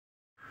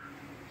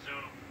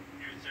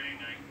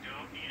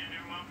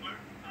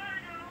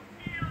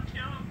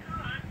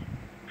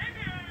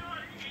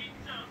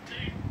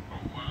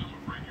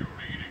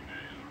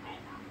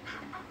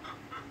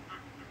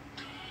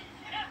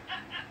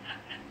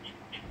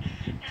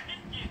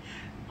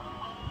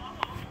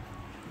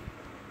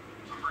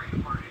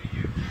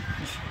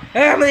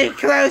How many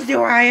clothes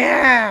do I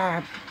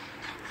have?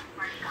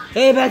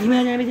 Hey,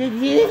 Batman,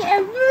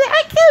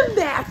 welcome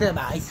back to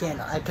my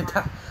channel. I can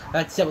talk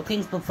about several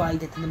things before I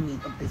get to the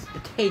meat of this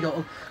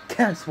potato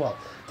casserole.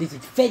 This is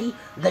Fetty.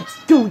 Let's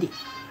do this.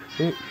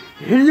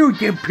 Hello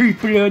there,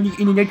 people on the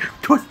internet.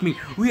 Trust me,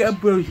 we are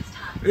bros.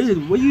 Hey,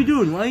 what are you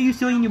doing? Why are you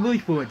showing your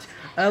voice boards?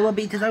 Well,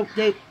 because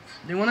they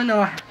want to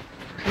know.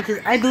 Because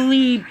I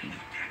believe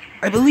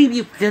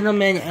you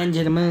gentlemen and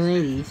gentlemen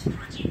ladies.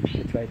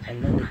 That's right, I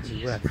know that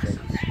you rock ladies.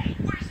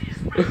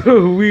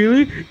 Oh,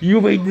 really? You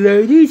like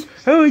ladies?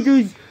 How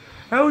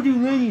do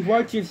ladies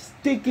watch your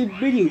stinking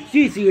videos?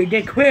 Seriously,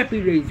 they're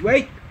crappy ladies,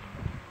 right?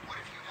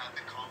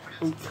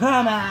 Oh,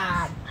 come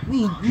on!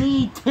 We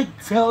need to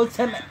show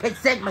some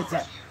present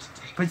myself.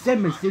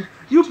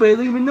 You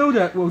barely even know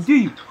that, well, do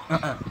you?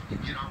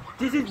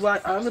 This is why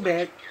I'm the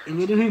bad and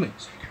you're the human.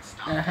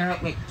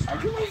 Wait, are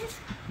you racist?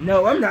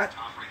 No, I'm not.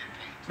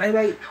 By the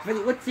way,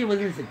 what's your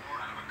religion?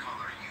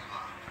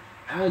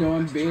 I don't know,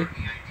 I'm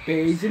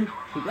Bayesian.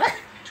 What?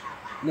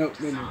 No,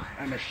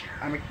 I'm a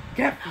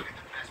Catholic.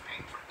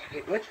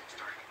 Wait, what?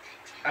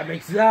 I'm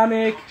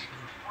Islamic,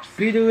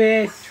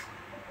 Buddhist,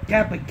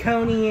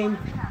 Capricornian.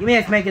 You may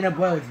have making up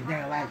words, but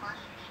they're like,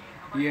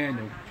 yeah, I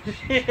know.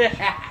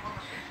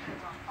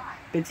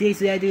 But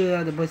seriously, I do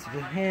all the voices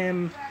for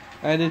him.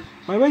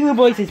 My regular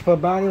voice is for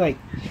Bonnie, like,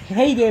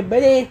 hey there,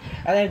 buddy.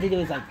 All I have to do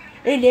is like,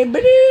 hey there,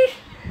 buddy.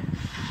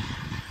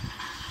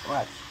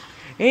 What?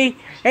 Hey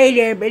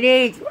there,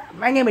 buddy.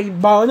 My name is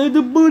Bonnie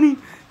the Bunny.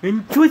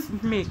 And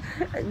trust me,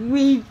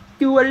 we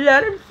do a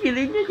lot of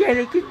healing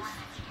shenanigans.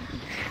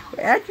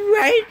 That's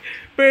right,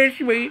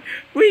 trust me,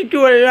 we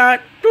do a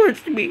lot,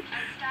 trust me.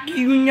 Do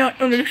you not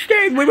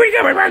understand where we're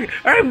coming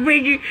from? I'm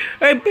bringing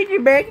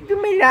you back to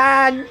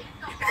Milan.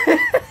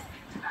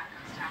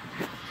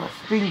 For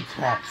spin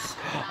traps,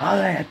 all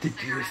I have to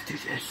do is do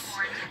this,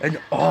 and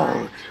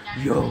all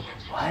your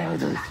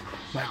wildest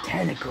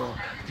mechanical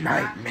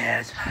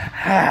nightmares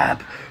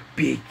have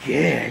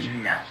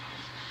begin.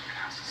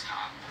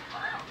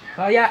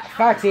 Oh yeah,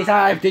 Foxy, all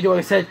I have to do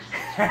is say,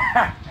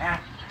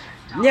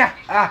 yeah,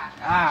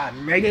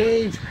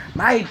 ladies,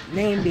 my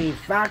name is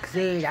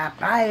Foxy the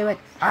Pirate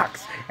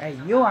Fox,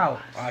 and you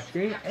are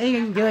watching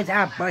Angels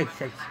Are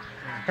Voices.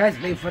 That's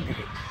me for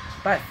today.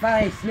 But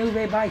fine,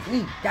 Snoopy Boys,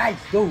 we guys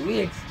do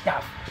weird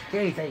stuff.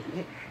 Seriously,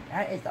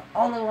 that is the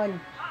only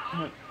one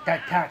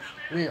that talks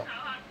real.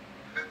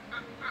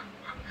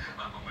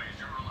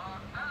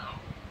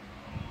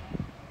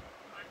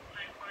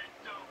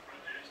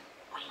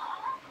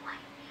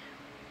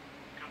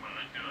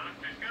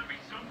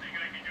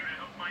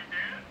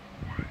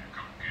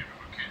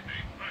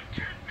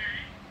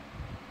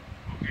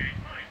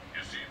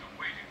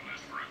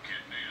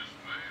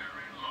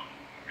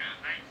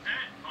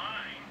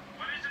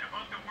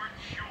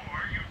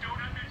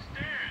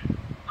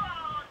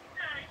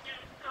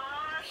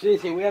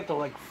 Seriously, we have to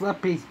like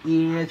flip his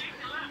ears.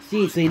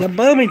 Seriously, the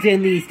moments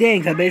in these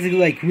things are basically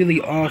like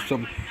really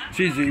awesome.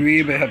 Seriously, we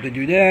either have to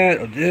do that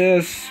or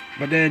this,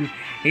 but then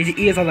his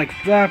ears are like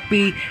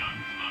floppy,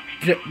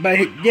 but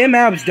their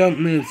mouths don't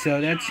move, so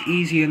that's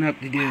easy enough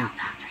to do.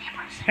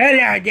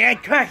 Hello there,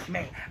 trust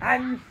me.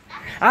 All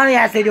I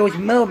have to do is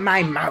move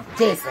my mouth.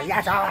 Seriously,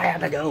 that's all I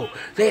have to do.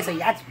 Seriously,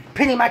 that's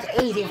pretty much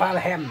easy for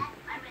him.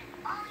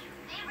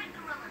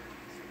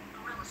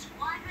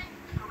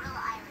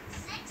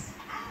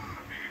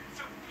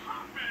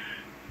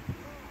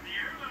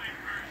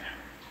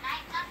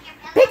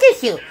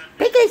 Pikachu!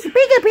 Pikachu!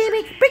 Pika! Pika!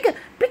 Pika!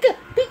 Pika!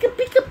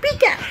 Pika!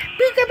 Pika!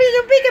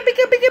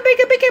 Pika!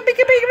 Pika!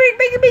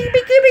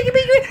 Pika!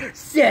 Pika!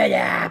 Shut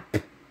up!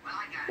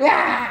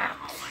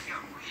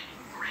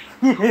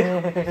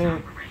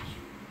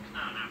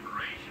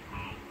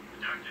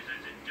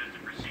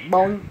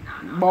 Boing!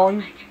 Boing!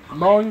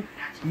 Boing!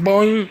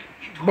 Boing!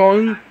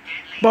 Boing!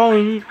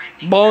 Boing!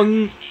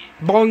 Boing!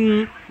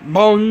 Boing!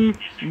 Boing!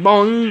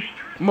 Boing!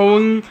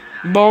 Boing!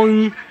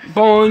 Boing!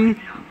 Boing!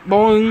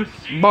 Boing,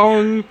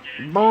 boing,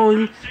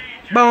 boing,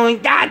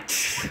 boing,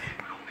 that's!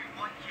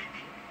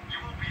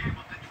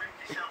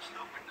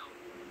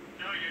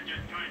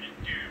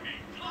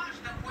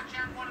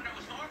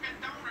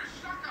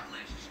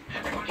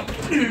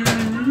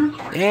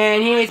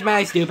 And here's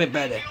my stupid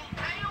brother.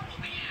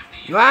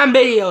 You're on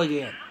video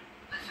again.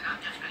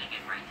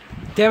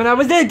 Damn it, I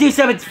was gonna do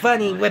something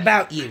funny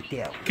about you,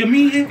 Dale.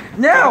 Comedian?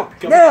 No!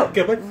 Come in.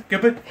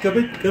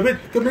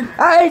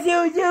 I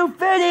do you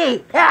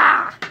funny!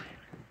 Ah!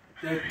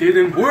 That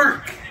didn't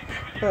work.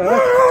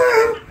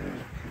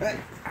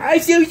 I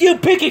choose you,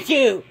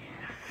 Pikachu.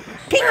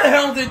 Where the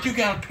hell did you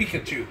get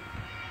Pikachu?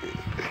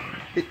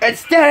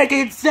 It's static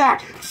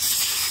inside.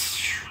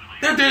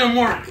 That didn't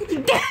work.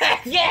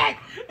 Yeah.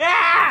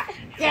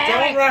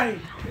 It's alright.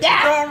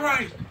 It's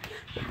alright.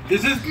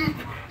 This is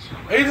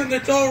Aiden,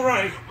 it's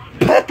alright.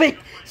 Puppet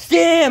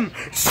Sam!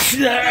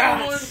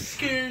 That one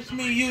scares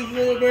me, you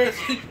little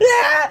bastard.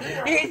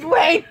 He's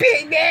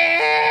raping me!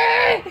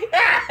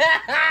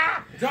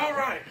 It's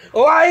alright.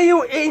 Why are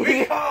you in Be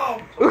here?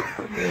 calm. Be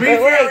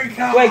very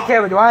calm. Wait,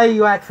 Kevin, why are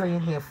you actually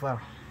in here for?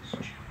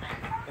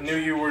 I knew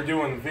you were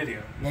doing the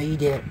video. No, you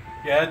didn't.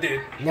 Yeah, I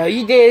did. No,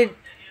 you did.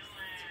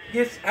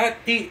 Yes, I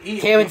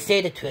did. Kevin,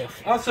 say the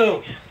truth.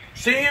 Also,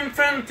 see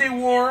Infinity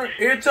War.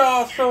 It's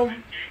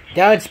awesome.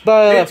 Don't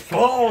spoil It's it.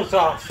 balls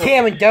awesome.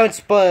 Kevin, don't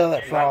spoil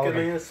it for I'm all not of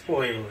them. gonna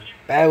spoil it.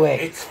 By the way,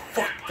 It's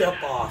fucked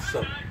up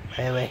awesome.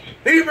 by the way.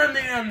 Even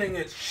the ending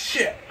is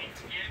shit.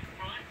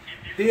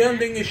 The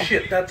ending is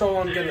shit. That's all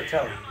I'm gonna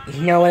tell you.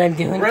 You know what I'm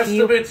doing The to rest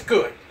you? of it's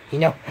good. You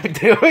know what I'm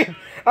doing?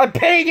 I'm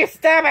pinning your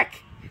stomach!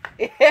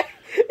 Let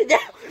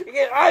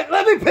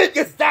me pin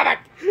your stomach!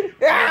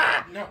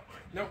 Ah! No.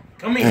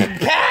 Come here.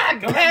 I'm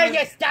Come pinning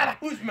here. your stomach!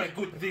 Who's my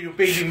good little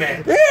baby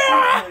man?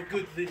 Ah! Who's my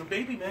good little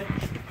baby man?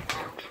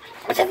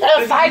 It's a little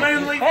This fight! is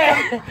manly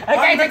fight. Okay,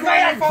 I'm the the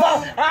greatest greater foe!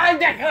 foe. I'm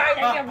the greatest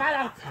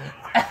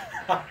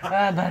foe!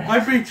 I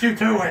beat you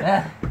to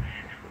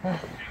it.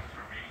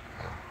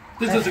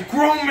 This is a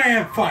grown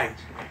man fight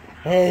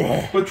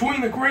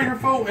between the greater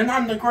foe and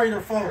I'm the greater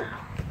foe.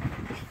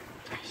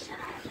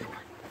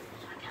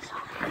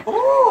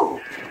 Ooh!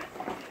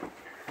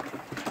 I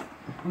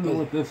don't know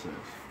what this is.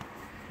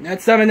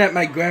 That's something that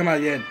my grandma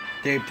did,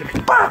 Dave, to me.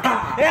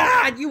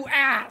 Ah, you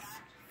ass!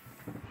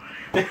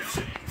 It's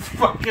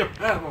fucking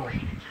metal.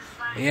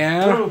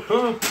 Yeah?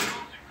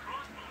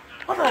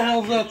 What the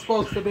hell's that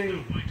supposed to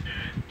be?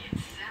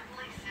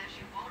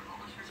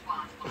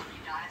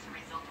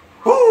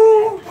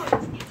 Ooh!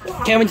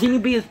 Kevin, can you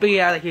beat this booty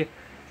out of here?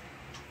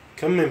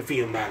 Come and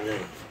feel my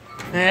love.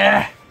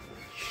 Yeah.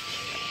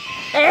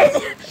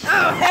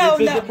 Oh, hell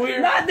This is no! a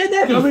weird- Not the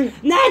nip!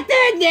 Not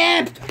the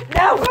nip!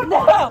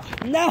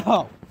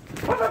 No!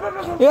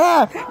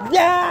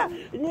 Yeah!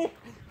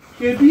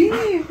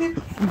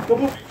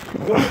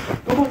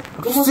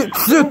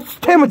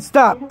 Tim would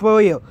stop, for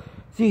real.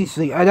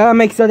 Seriously, I gotta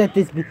make sure that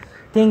this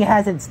thing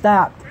hasn't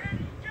stopped.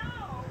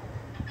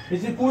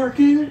 Is it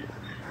working?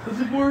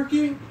 Is it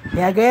working?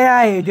 Yeah, get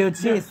out of here, dude.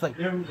 Seriously.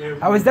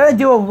 I was gonna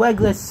do a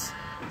legless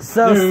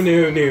sauce.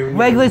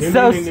 Legless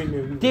sauce.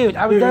 Dude,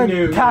 I was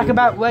gonna talk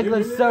about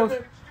legless sauce.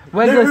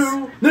 Cameron,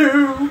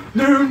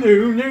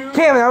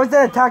 I was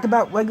gonna talk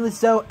about legless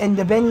sauce and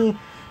the Benny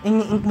in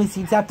the ink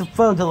machines after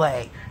full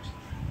delay.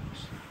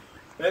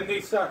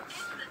 Bendy sucks.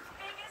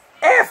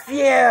 F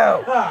you!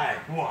 I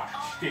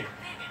watched it.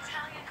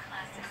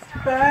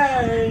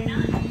 Bye.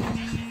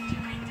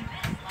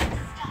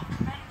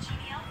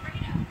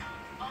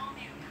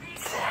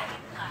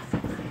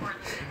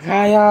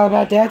 Hi, all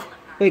about that.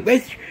 Wait,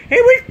 hey,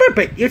 where's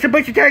Puppet? You're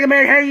supposed to talk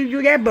about how you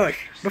do that bush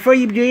before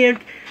you do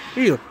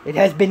it. It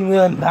has been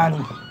ruined,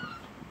 Bonnie.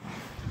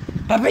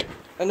 Puppet,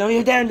 I know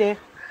you're down there.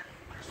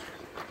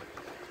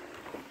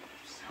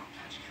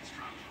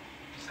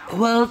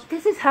 Well,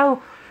 this is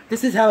how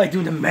I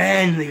do the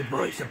manly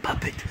voice of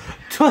Puppet.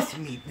 Trust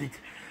me,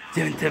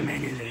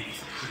 gentlemen and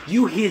ladies.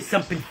 You hear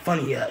something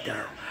funny out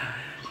there.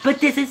 But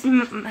this is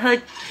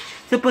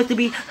supposed to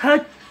be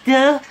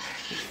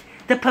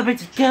the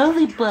Puppet's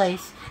girly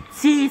voice.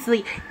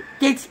 Seriously,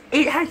 it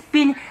has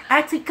been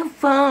actually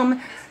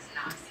confirmed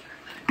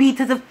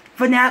because of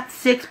FNAF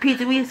 6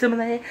 Pizzeria or something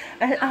like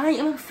that. And I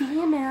am a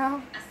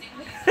female.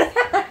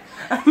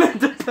 I meant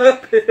the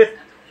Puppet.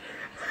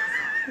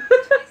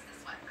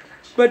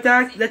 But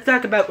let's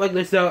talk about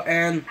Regular Show,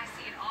 and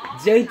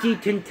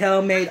JG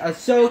Tintel made a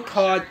show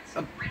called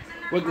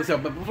Regular Show.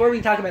 But before we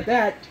talk about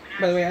that,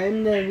 by the way,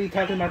 I'm going to be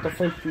talking about the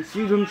first 2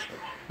 seasons,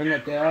 and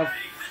that they're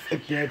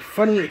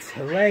funny, it's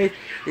hilarious,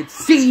 it's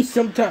see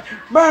sometimes.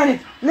 Bonnie,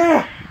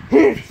 now,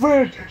 here's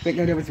food. Wait,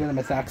 no, that was one of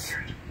my socks.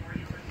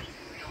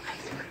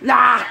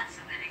 Nah!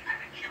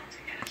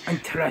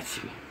 And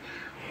trust me.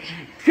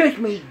 Trust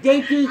me,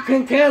 JG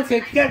Tintel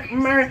said just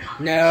murder.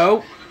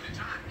 No.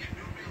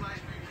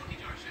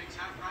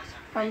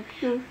 I'm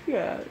so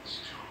sad.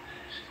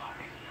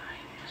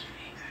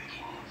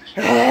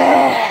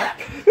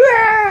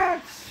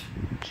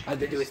 All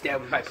they do is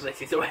stab my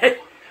places away.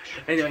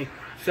 Anyway,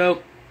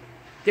 so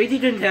JT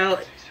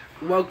Tintel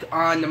worked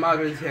on the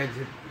Marvelous Heads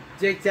of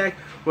Zigzag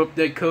with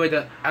the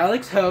co-writer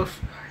Alex Host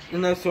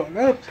and also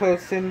another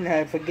person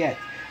I forget.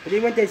 But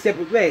they went their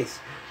separate ways.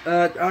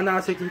 On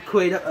also the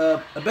creator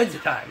of Adventure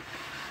Time.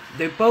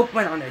 They both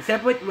went on their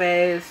separate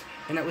ways,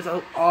 and it was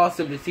so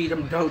awesome to see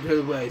them go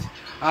their ways.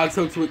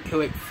 Also to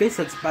correct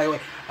physics, by the way.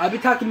 I'll be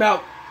talking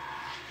about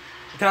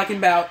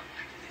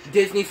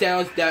Disney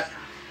channels that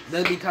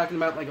they'll be talking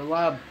about, like a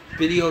lot of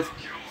videos,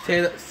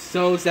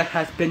 shows that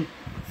has been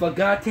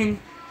forgotten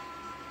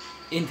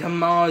in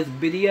tomorrow's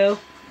video,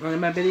 one of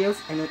my videos,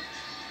 and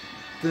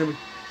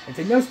it's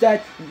a note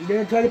that you're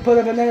gonna try to put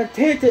up another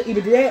tangent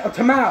either today or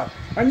tomorrow.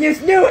 I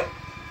just knew it.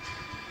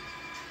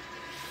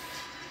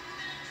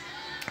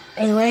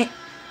 Anyway.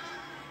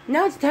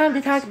 Now it's time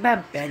to talk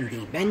about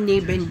Bendy, and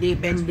the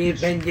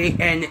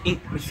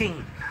ink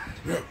machine.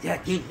 The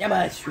ink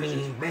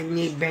machine,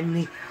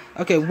 Bendy.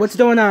 Okay, what's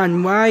going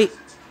on? Why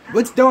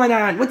What's going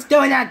on? What's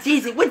going on,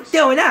 Jesus? What's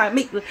going on?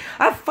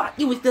 I thought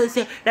you was gonna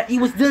say that you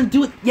was gonna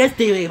do it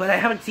yesterday, but I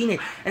haven't seen it.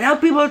 And now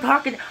people are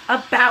talking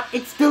about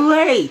it's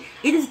delayed.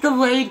 It is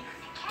delayed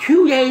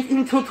 2 days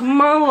until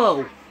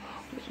tomorrow.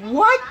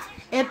 What?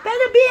 It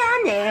better be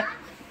on there.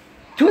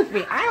 Trust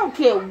me, I don't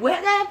care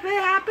when that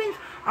happens.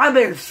 I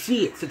better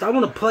see it, since I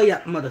want to play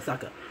that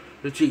motherfucker.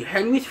 Let's see,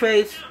 Henry's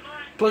face,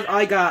 plus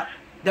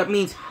that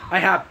means I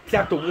have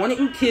chapter 1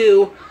 and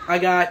 2. I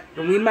got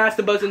the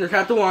remaster version of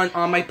chapter 1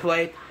 on my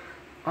plate,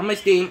 on my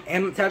Steam,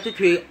 and chapter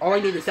 3. All I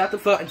need is chapter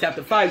 4 and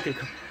chapter 5 to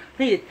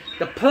complete it.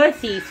 The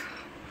pussies.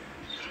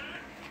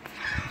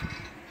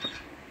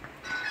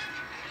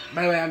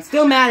 By the way, I'm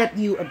still mad at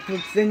you for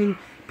sending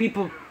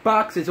people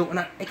boxes or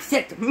whatnot,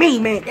 except me,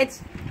 man.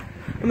 That's,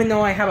 even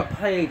though I haven't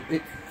played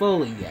it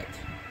fully yet.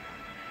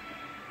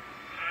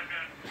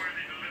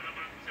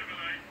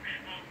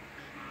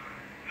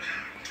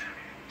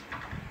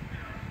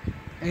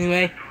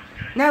 Anyway,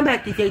 now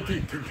back to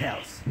JT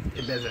details.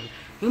 It doesn't.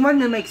 He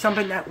wanted to make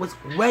something that was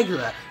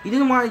regular. He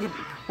didn't want to.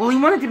 Well, he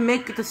wanted to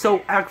make the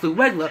show actually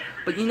regular,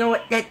 but you know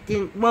what? That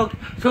didn't work.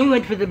 So he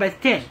went for the best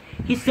thing.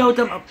 He showed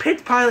them a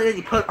pitch pilot that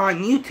he put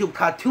on YouTube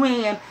called 2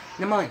 a.m.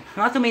 in the morning.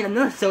 He also made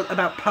another show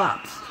about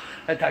Pops.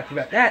 I'll talk to you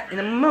about that in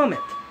a moment.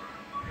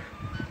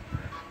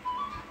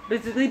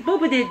 Basically,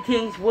 both of these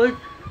things would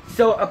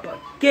show up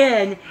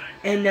again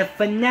in the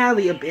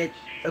finale of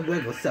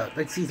regular show,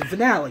 like season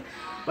finale.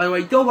 By the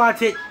way, go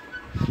watch it.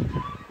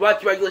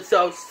 Watch regular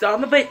show.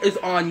 Some of it is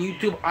on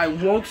YouTube. I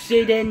won't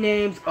say their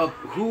names of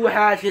who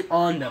has it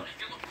on them.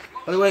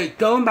 By the way,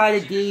 go and buy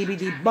the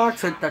DVD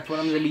box set. That's what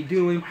I'm going to be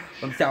doing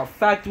from South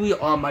Factory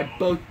on my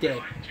birthday.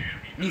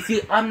 You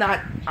see, I'm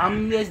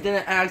just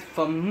going to ask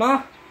for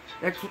Ma.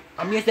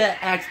 I'm just going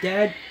to ask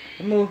Dad.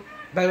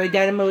 By the way,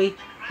 Dad and Marie,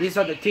 these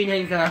are the 2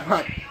 things that I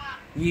want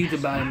you to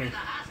buy me.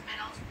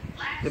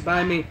 To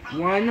buy me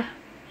one,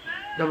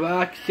 the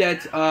box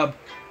sets of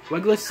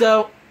regular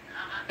show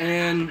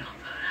and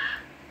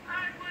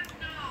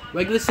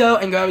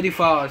Gravity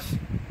Falls.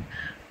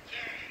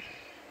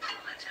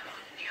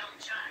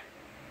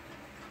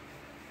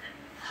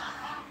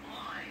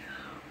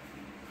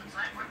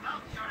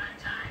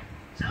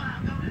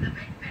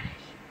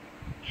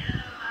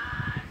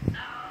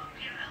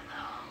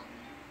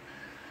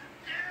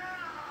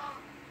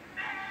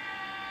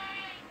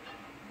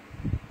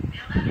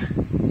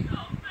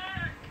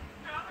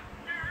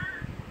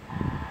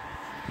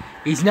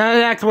 He's not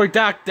an actual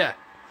doctor.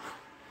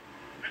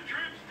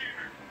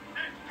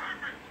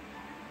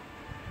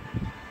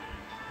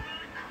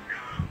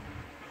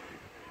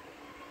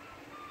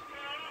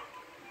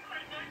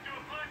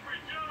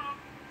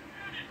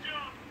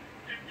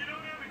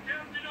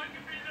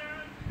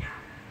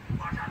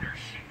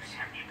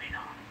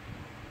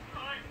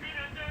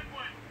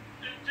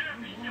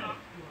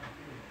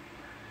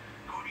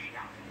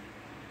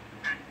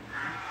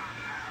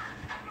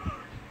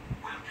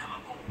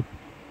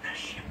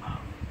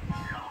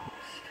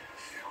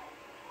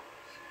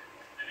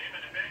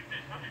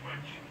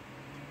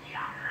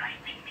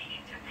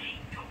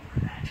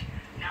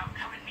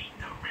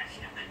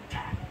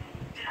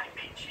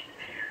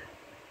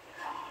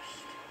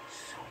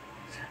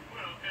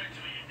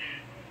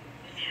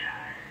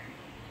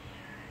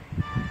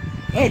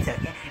 It's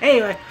okay.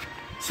 Anyway,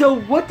 so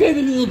what did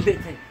he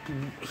invent?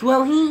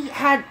 Well, he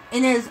had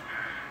in his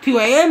 2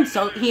 a.m.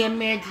 so he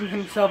imagined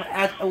himself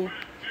as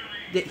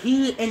that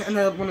he and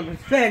another one of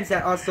his friends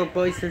that also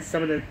voices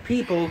some of the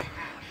people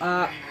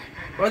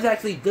was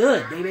actually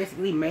good. They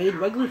basically made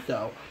regular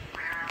show.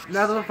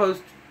 Now the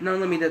first, no,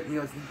 let me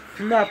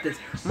not this.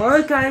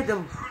 Malachi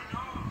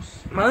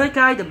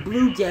the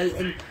Blue Jay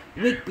and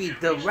Rigby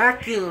the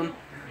raccoon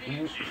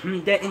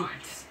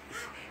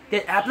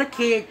that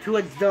applied to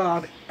a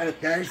job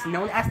that is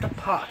known as the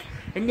park.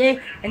 And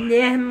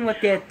then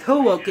with their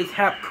co-workers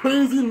have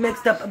crazy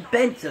mixed up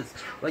adventures.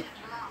 Like,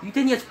 you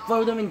can just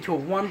throw them into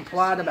one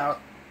plot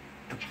about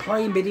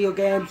playing video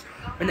games,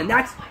 and the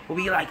next will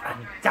be like a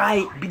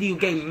giant video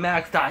game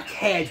max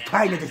arcade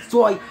trying to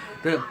destroy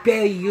the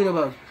Barry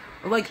universe.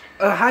 Or like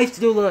a high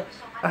schooler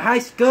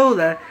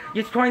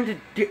just trying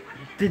to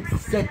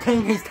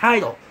attain his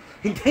title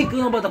and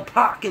taking over the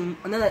park in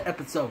another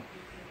episode.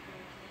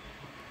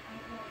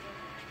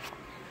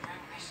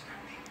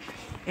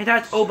 It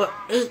has over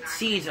 8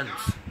 seasons.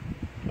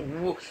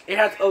 It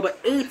has over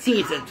 8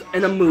 seasons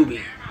in a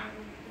movie.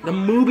 The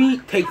movie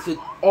takes it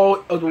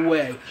all of the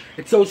way.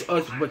 It shows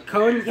us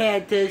recurring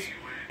characters,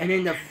 and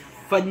in the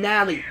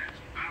finale.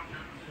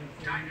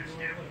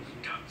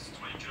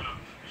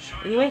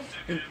 Anyway,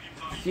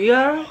 see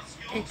ya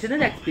into the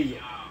next video.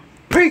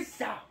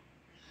 Peace out!